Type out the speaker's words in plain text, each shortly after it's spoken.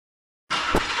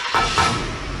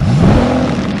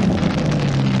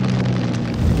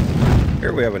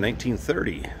Here we have a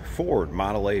 1930 Ford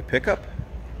Model A pickup.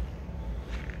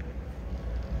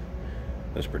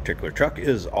 This particular truck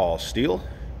is all steel,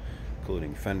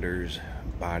 including fenders,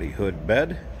 body, hood,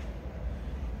 bed.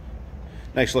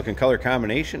 Nice looking color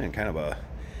combination and kind of a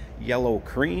yellow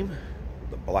cream.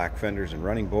 The black fenders and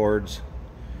running boards,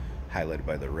 highlighted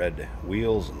by the red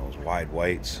wheels and those wide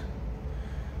whites.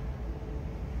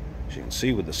 As you can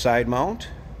see with the side mount.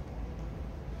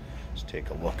 Let's take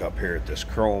a look up here at this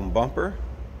chrome bumper.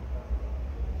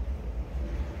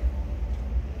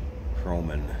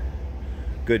 Chrome in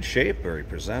good shape, very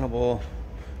presentable.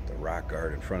 The rock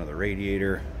guard in front of the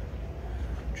radiator.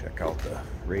 Check out the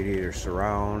radiator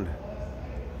surround.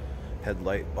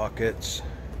 Headlight buckets.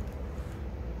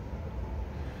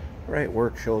 Right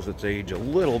work shows its age a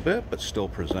little bit, but still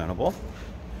presentable.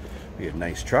 Be a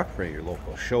nice truck for your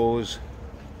local shows,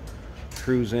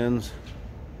 cruise-ins.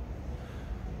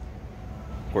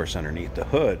 Of course, underneath the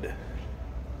hood,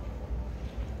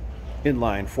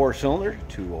 inline 4-cylinder,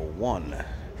 201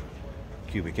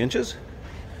 cubic inches.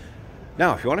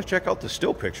 Now, if you want to check out the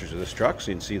still pictures of this truck,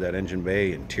 so you can see that engine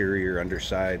bay, interior,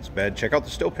 undersides, bed, check out the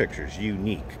still pictures,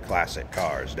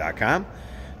 uniqueclassiccars.com.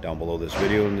 Down below this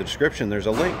video in the description, there's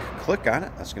a link. Click on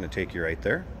it. That's going to take you right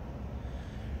there.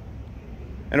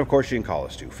 And of course, you can call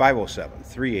us too,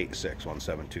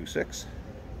 507-386-1726.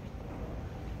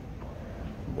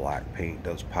 Black paint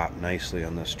does pop nicely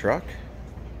on this truck.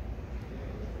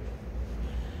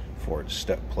 Ford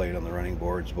step plate on the running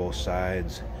boards, both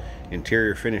sides.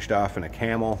 Interior finished off in a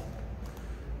camel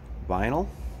vinyl.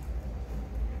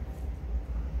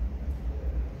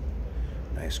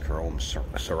 Nice chrome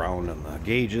surrounding the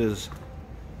gauges.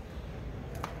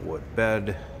 Wood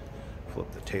bed. Flip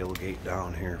the tailgate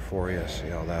down here for you. See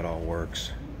how that all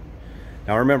works.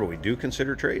 Now remember, we do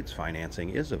consider trades.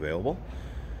 Financing is available.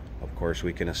 Of course,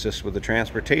 we can assist with the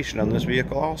transportation on this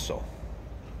vehicle also.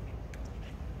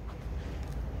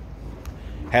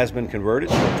 Has been converted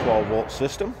to a 12-volt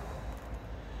system.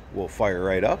 We'll fire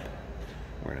right up.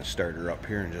 We're going to start her up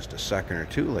here in just a second or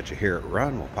two, let you hear it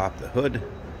run. We'll pop the hood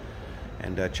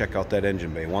and check out that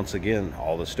engine bay. Once again,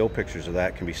 all the still pictures of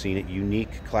that can be seen at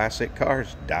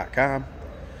uniqueclassiccars.com.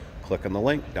 Click on the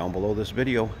link down below this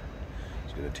video.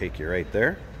 It's going to take you right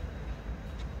there.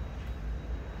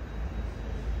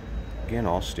 Again,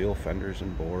 all steel fenders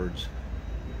and boards.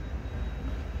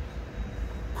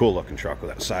 Cool looking truck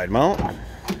with that side mount.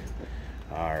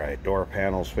 All right, door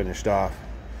panels finished off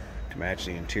to match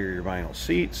the interior vinyl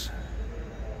seats.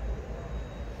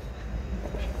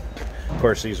 Of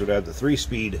course, these would have the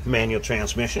 3-speed manual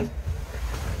transmission.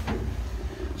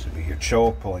 This would be your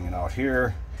choke, pulling it out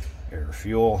here. Air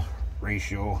fuel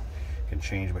ratio can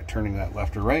change by turning that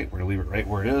left or right. We're going to leave it right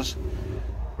where it is.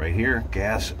 Right here,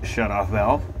 gas shutoff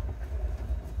valve.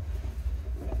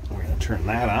 We're going to turn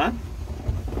that on.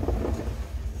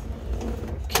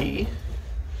 Key.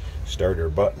 Starter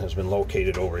button has been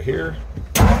located over here.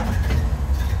 See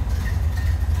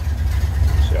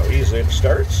how easily it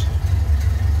starts.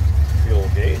 Fuel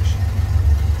gauge.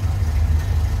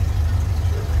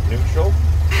 Neutral.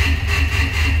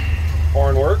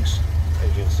 Horn works.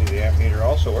 As you can see, the amp meter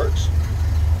also works.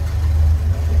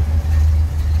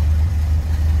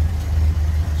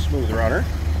 Smooth runner.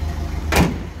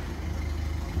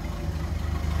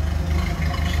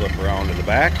 Slip around to the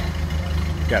back.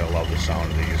 Gotta love the sound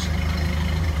of these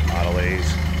Model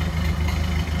A's.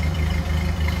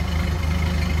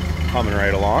 Humming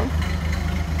right along.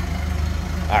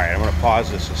 Alright, I'm going to pause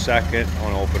this a second. I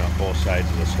want to open up both sides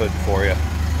of this hood for you.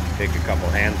 Take a couple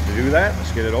hands to do that.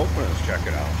 Let's get it open and let's check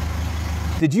it out.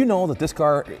 Did you know that this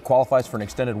car qualifies for an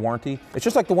extended warranty? It's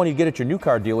just like the one you get at your new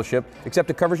car dealership, except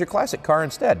it covers your classic car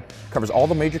instead. It covers all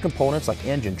the major components like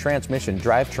engine, transmission,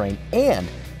 drivetrain, and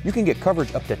you can get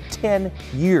coverage up to 10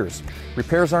 years.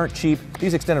 Repairs aren't cheap.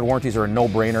 These extended warranties are a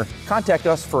no-brainer. Contact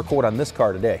us for a quote on this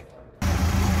car today.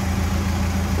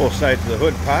 Both sides of the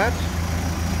hood pods.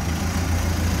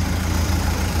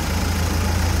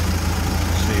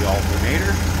 The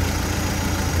alternator.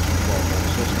 12-volt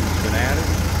system has been added.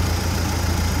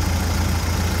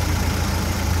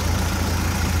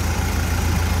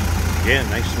 Again,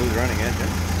 nice smooth running engine.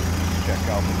 Let's check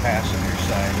out the passenger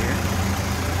side here.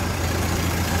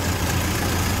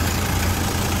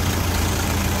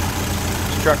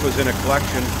 This truck was in a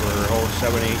collection for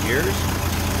 7-8 years.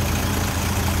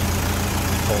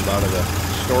 Pulled out of the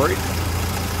storage,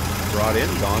 brought in,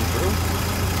 gone through.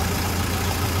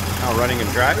 Now running and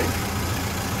driving,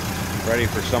 ready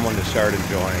for someone to start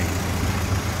enjoying.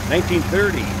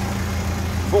 1930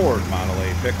 Ford Model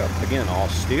A pickup, again all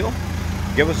steel.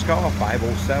 Give us a call,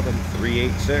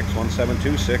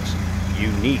 507-386-1726,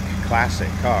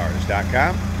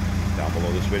 uniqueclassiccars.com. Down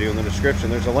below this video in the description,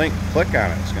 there's a link. Click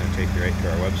on it. It's going to take you right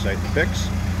to our website and pics.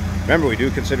 Remember, we do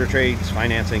consider trades.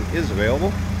 Financing is available.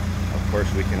 Of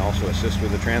course, we can also assist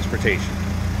with the transportation.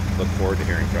 Look forward to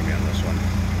hearing from you on this one.